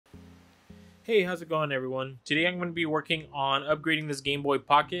Hey, how's it going, everyone? Today I'm going to be working on upgrading this Game Boy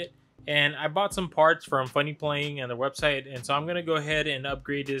Pocket, and I bought some parts from Funnyplaying and their website, and so I'm going to go ahead and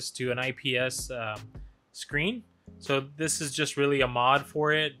upgrade this to an IPS screen. So this is just really a mod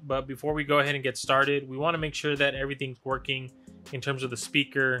for it, but before we go ahead and get started, we want to make sure that everything's working in terms of the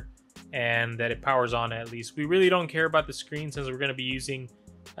speaker and that it powers on at least. We really don't care about the screen since we're going to be using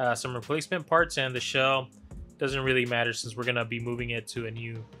some replacement parts, and the shell doesn't really matter since we're going to be moving it to a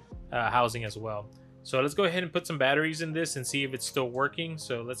new housing as well. So let's go ahead and put some batteries in this and see if it's still working.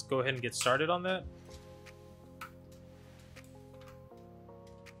 So let's go ahead and get started on that.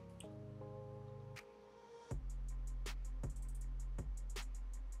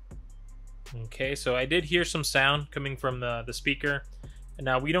 Okay, so I did hear some sound coming from the speaker. And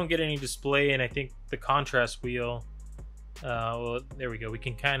now we don't get any display, and I think the contrast wheel, well, there we go. We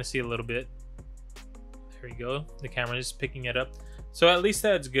can kind of see a little bit. There we go. The camera is picking it up. So at least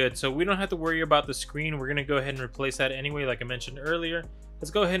that's good. So we don't have to worry about the screen. We're going to go ahead and replace that anyway, like I mentioned earlier.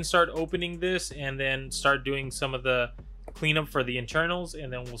 Let's go ahead and start opening this and then start doing some of the cleanup for the internals,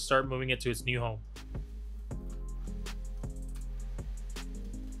 and then we'll start moving it to its new home.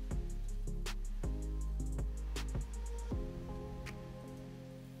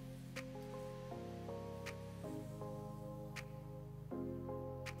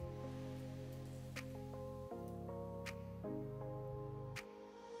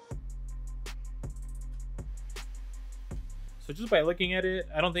 So just by looking at it,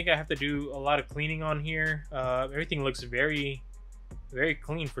 I don't think I have to do a lot of cleaning on here. Everything looks very, very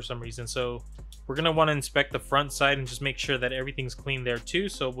clean for some reason. So we're going to want to inspect the front side and just make sure that everything's clean there too.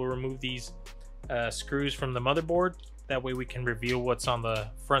 So we'll remove these screws from the motherboard. That way we can reveal what's on the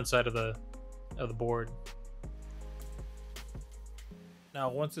front side of the board. Now,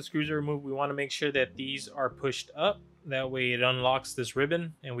 once the screws are removed, we want to make sure that these are pushed up. That way it unlocks this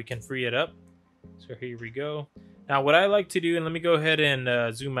ribbon and we can free it up. So here we go. Now what I like to do, and let me go ahead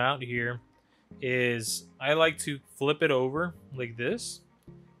and zoom out here, is I like to flip it over like this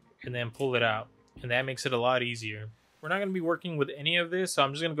and then pull it out, and that makes it a lot easier. We're not going to be working with any of this, so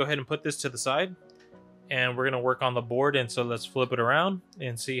I'm just going to go ahead and put this to the side, and we're going to work on the board. And so let's flip it around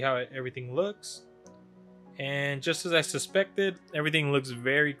and see how everything looks. And just as I suspected, everything looks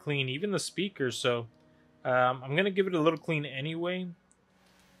very clean, even the speakers. So I'm going to give it a little clean anyway.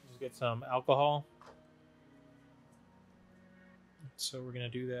 Just get some alcohol. So we're going to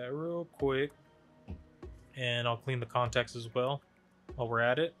do that real quick, and I'll clean the contacts as well while we're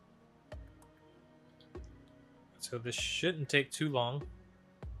at it. So this shouldn't take too long.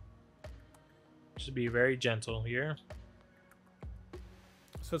 Just be very gentle here.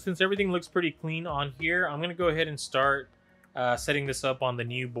 So since everything looks pretty clean on here, I'm going to go ahead and start setting this up on the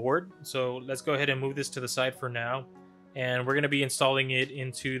new board. So let's go ahead and move this to the side for now, and we're going to be installing it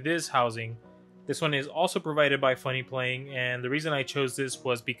into this housing. This one is also provided by Funnyplaying, and the reason I chose this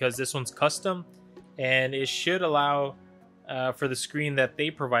was because this one's custom, and it should allow for the screen that they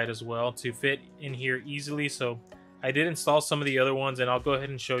provide as well to fit in here easily. So I did install some of the other ones, and I'll go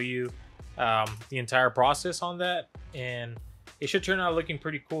ahead and show you the entire process on that, and it should turn out looking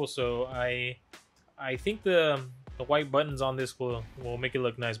pretty cool. So I think the white buttons on this will make it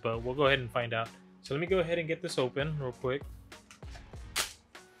look nice, but we'll go ahead and find out. So let me go ahead and get this open real quick.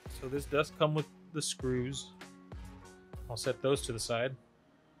 So this does come with the screws. I'll set those to the side.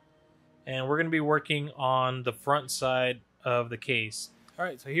 And we're going to be working on the front side of the case.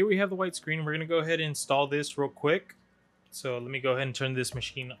 Alright, so here we have the white screen. We're going to go ahead and install this real quick. So let me go ahead and turn this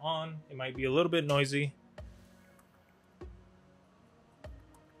machine on. It might be a little bit noisy.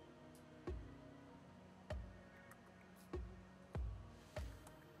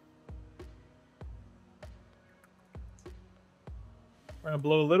 We're going to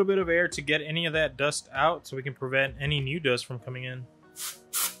blow a little bit of air to get any of that dust out so we can prevent any new dust from coming in.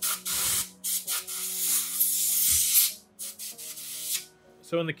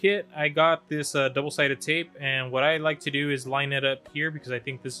 So in the kit, I got this double-sided tape, and what I like to do is line it up here because I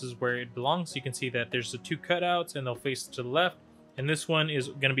think this is where it belongs. You can see that there's the two cutouts, and they'll face to the left, and this one is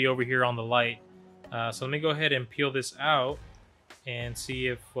going to be over here on the light. So let me go ahead and peel this out and see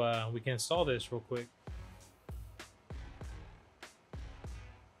if we can install this real quick.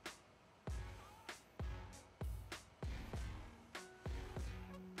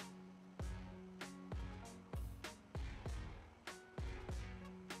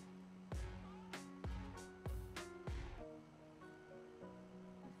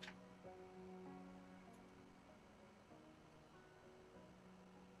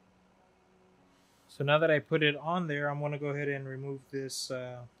 So now that I put it on there, I'm going to go ahead and remove this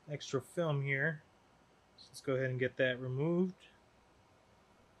extra film here. So let's go ahead and get that removed.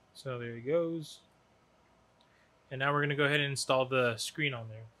 So there he goes. And now we're going to go ahead and install the screen on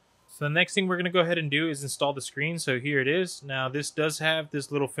there. So the next thing we're going to go ahead and do is install the screen. So here it is. Now this does have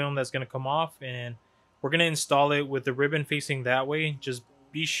this little film that's going to come off, and we're going to install it with the ribbon facing that way. Just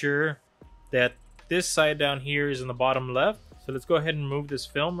be sure that this side down here is in the bottom left. So let's go ahead and remove this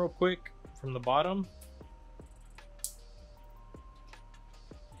film real quick from the bottom.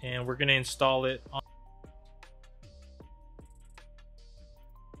 And we're going to install it on.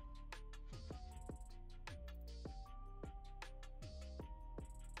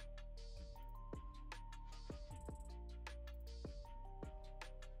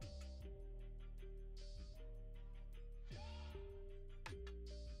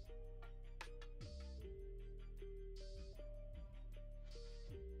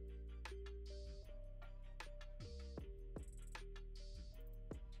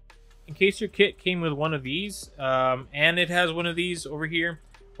 In case your kit came with one of these, and it has one of these over here,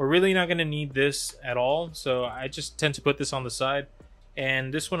 we're really not going to need this at all. So I just tend to put this on the side.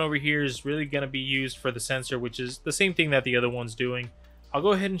 And this one over here is really going to be used for the sensor, which is the same thing that the other one's doing. I'll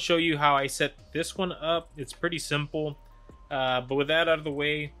go ahead and show you how I set this one up. It's pretty simple. But with that out of the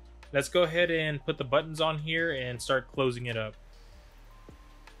way, let's go ahead and put the buttons on here and start closing it up.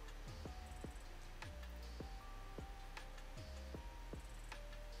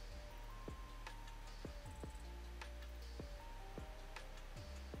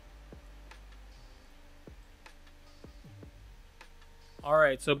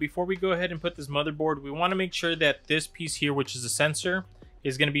 Alright, so before we go ahead and put this motherboard, we want to make sure that this piece here, which is a sensor,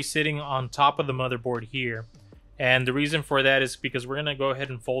 is going to be sitting on top of the motherboard here. And the reason for that is because we're going to go ahead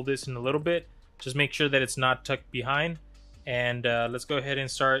and fold this in a little bit. Just make sure that it's not tucked behind. And let's go ahead and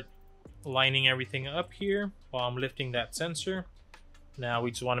start lining everything up here while I'm lifting that sensor. Now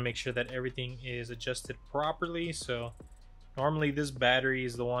we just want to make sure that everything is adjusted properly. So normally this battery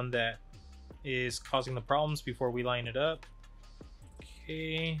is the one that is causing the problems before we line it up.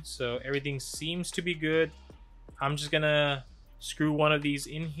 Okay, so everything seems to be good. I'm just gonna screw one of these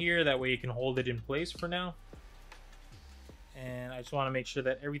in here, that way you can hold it in place for now. And I just want to make sure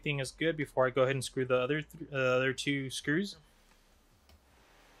that everything is good before I go ahead and screw the other two screws.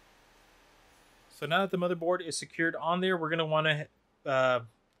 So now that the motherboard is secured on there, we're gonna want to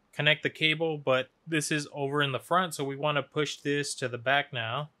connect the cable, but this is over in the front, so we want to push this to the back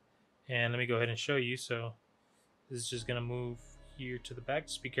now. And let me go ahead and show you. So this is just gonna move here to the back.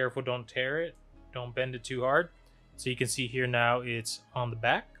 Just be careful, don't tear it, don't bend it too hard. So you can see here now it's on the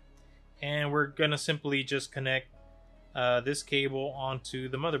back, and we're gonna simply just connect this cable onto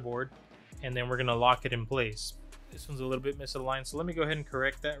the motherboard, and then we're gonna lock it in place. This one's a little bit misaligned, so let me go ahead and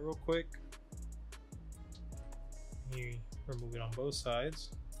correct that real quick. You remove it on both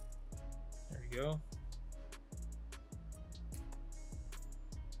sides. There we go.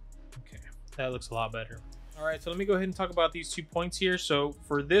 Okay, that looks a lot better. Alright, so let me go ahead and talk about these 2 points here. So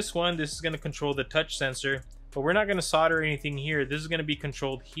for this one, this is going to control the touch sensor, but we're not going to solder anything here. This is going to be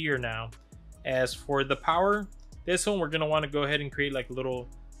controlled here now. As for the power, this one we're going to want to go ahead and create like a little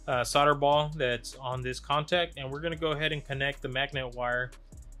solder ball that's on this contact, and we're going to go ahead and connect the magnet wire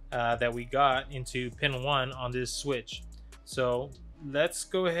that we got into pin 1 on this switch. So let's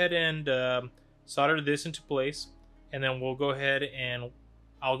go ahead and solder this into place, and then we'll go ahead and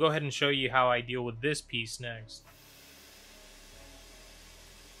I'll go ahead and show you how I deal with this piece next.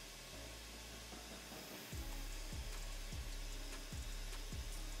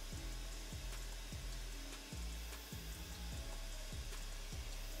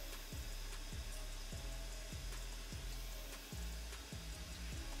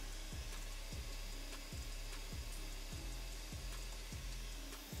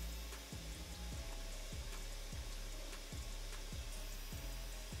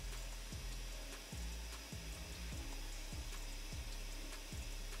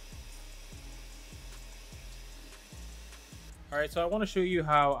 Alright, so I want to show you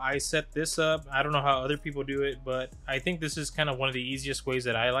how I set this up. I don't know how other people do it, but I think this is kind of one of the easiest ways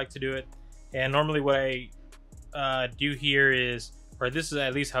that I like to do it. And normally what I do here is, or this is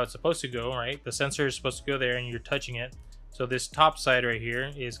at least how it's supposed to go, right? The sensor is supposed to go there and you're touching it. So this top side right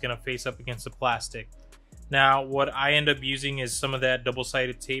here is going to face up against the plastic. Now what I end up using is some of that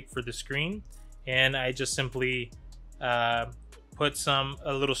double-sided tape for the screen. And I just simply put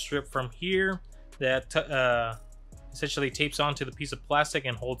a little strip from here that essentially tapes onto the piece of plastic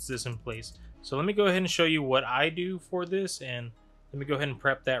and holds this in place. So let me go ahead and show you what I do for this, and let me go ahead and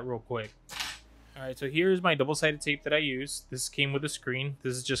prep that real quick. Alright, so here's my double-sided tape that I use. This came with a screen.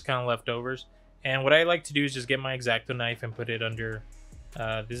 This is just kind of leftovers. And what I like to do is just get my X-Acto knife and put it under,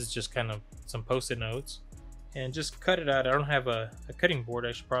 this is just kind of some post-it notes. and just cut it out. I don't have a cutting board.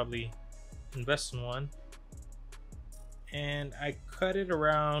 I should probably invest in one. And I cut it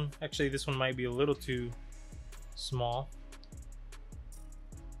around. Actually, this one might be a little too small.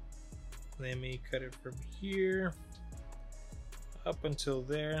 Let me cut it from here up until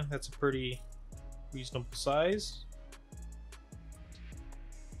there. That's a pretty reasonable size.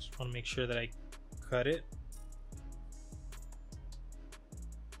 Just want to make sure that I cut it.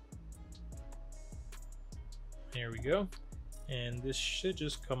 There we go. And this should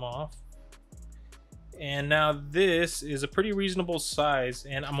just come off. And now this is a pretty reasonable size,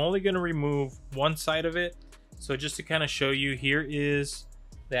 and I'm only going to remove one side of it. So just to kind of show you, here is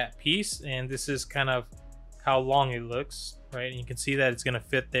that piece, and this is kind of how long it looks, right? And you can see that it's going to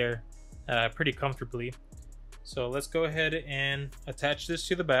fit there pretty comfortably. So let's go ahead and attach this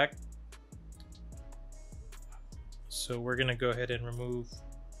to the back. So we're going to go ahead and remove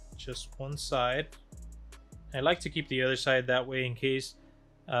just one side. I like to keep the other side that way in case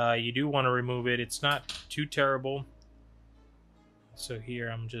you do want to remove it. It's not too terrible. So here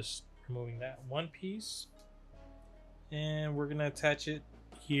I'm just removing that one piece, and we're gonna attach it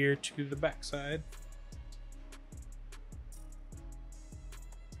here to the back side.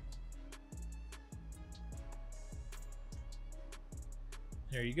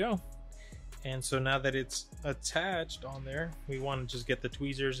 There you go. And so now that it's attached on there, we want to just get the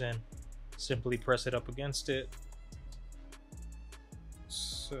tweezers and simply press it up against it.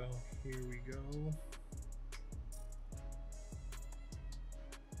 So here we go.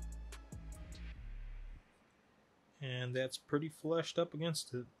 And that's pretty flushed up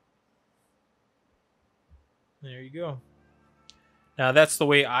against it. There you go. Now that's the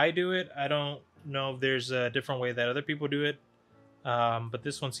way I do it. I don't know if there's a different way that other people do it. But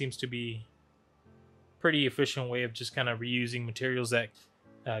this one seems to be a pretty efficient way of just kind of reusing materials that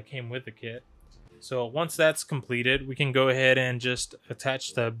came with the kit. So once that's completed, we can go ahead and just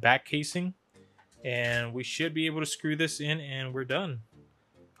attach the back casing, and we should be able to screw this in, and we're done.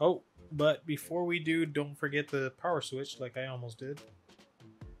 Oh, but before we do, don't forget the power switch like I almost did.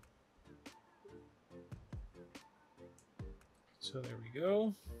 So there we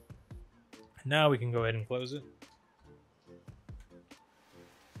go. Now we can go ahead and close it.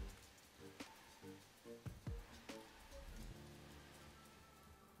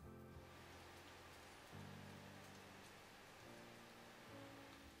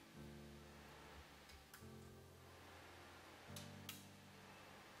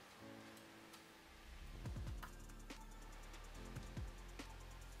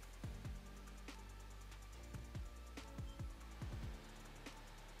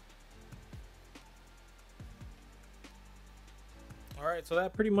 Alright, so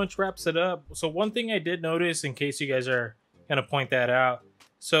that pretty much wraps it up. So one thing I did notice, in case you guys are going to point that out,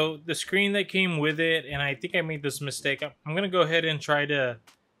 so the screen that came with it, and I think I made this mistake. I'm going to go ahead and try to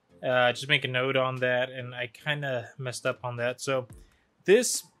just make a note on that, and I kind of messed up on that. So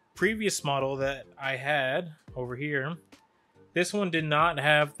this previous model that I had over here, this one did not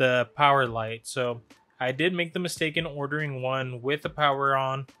have the power light. So I did make the mistake in ordering one with the power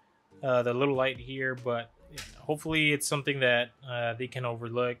on, the little light here, but hopefully it's something that they can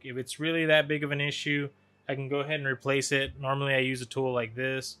overlook. If it's really that big of an issue, I can go ahead and replace it. Normally I use a tool like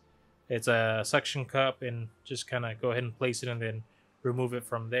this. It's a suction cup, and just kind of go ahead and place it and then remove it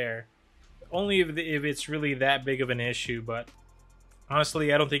from there. Only if it's really that big of an issue, but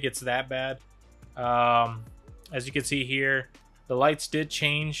honestly I don't think it's that bad. As you can see here, the lights did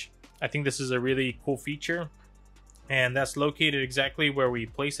change. I think this is a really cool feature, and that's located exactly where we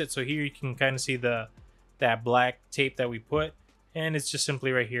place it. So here you can kind of see that black tape that we put, and it's just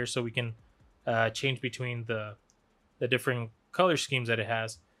simply right here, so we can change between the different color schemes that it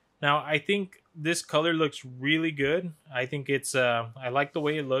has. Now I think this color looks really good. I think it's I like the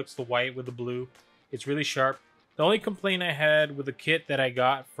way it looks, the white with the blue. It's really sharp. The only complaint I had with the kit that I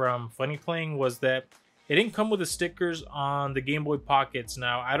got from Funnyplaying was that it didn't come with the stickers on the Game Boy Pockets.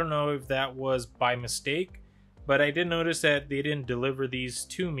 Now I don't know if that was by mistake, but I did notice that they didn't deliver these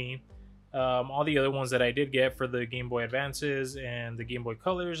to me. All the other ones that I did get for the Game Boy Advances and the Game Boy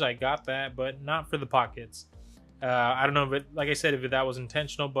Colors, I got that, but not for the Pockets. I don't know if it, like I said, if that was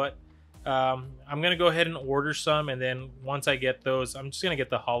intentional, but I'm gonna go ahead and order some, and then once I get those, I'm just gonna get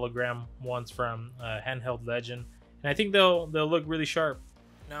the hologram ones from Handheld Legend, and I think they'll look really sharp.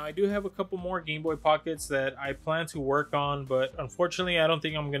 Now I do have a couple more Game Boy Pockets that I plan to work on, but unfortunately I don't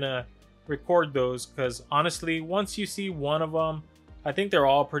think I'm gonna record those, because honestly, once you see one of them, I think they're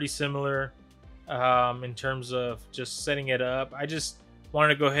all pretty similar in terms of just setting it up. I just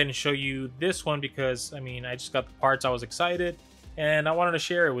wanted to go ahead and show you this one because, I mean, I just got the parts, I was excited, and I wanted to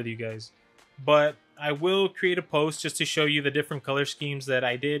share it with you guys. But I will create a post just to show you the different color schemes that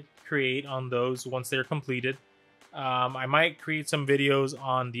I did create on those once they're completed. I might create some videos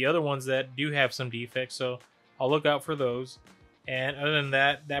on the other ones that do have some defects, so I'll look out for those. And other than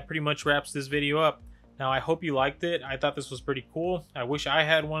that, that pretty much wraps this video up. Now, I hope you liked it. I thought this was pretty cool. I wish I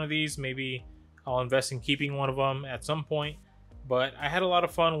had one of these. Maybe I'll invest in keeping one of them at some point. But I had a lot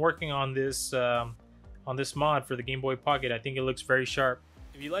of fun working on this mod for the Game Boy Pocket. I think it looks very sharp.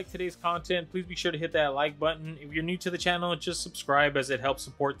 If you like today's content, please be sure to hit that like button. If you're new to the channel, just subscribe, as it helps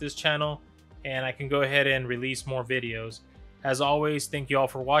support this channel, and I can go ahead and release more videos. As always, thank you all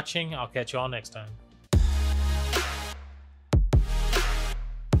for watching. I'll catch you all next time.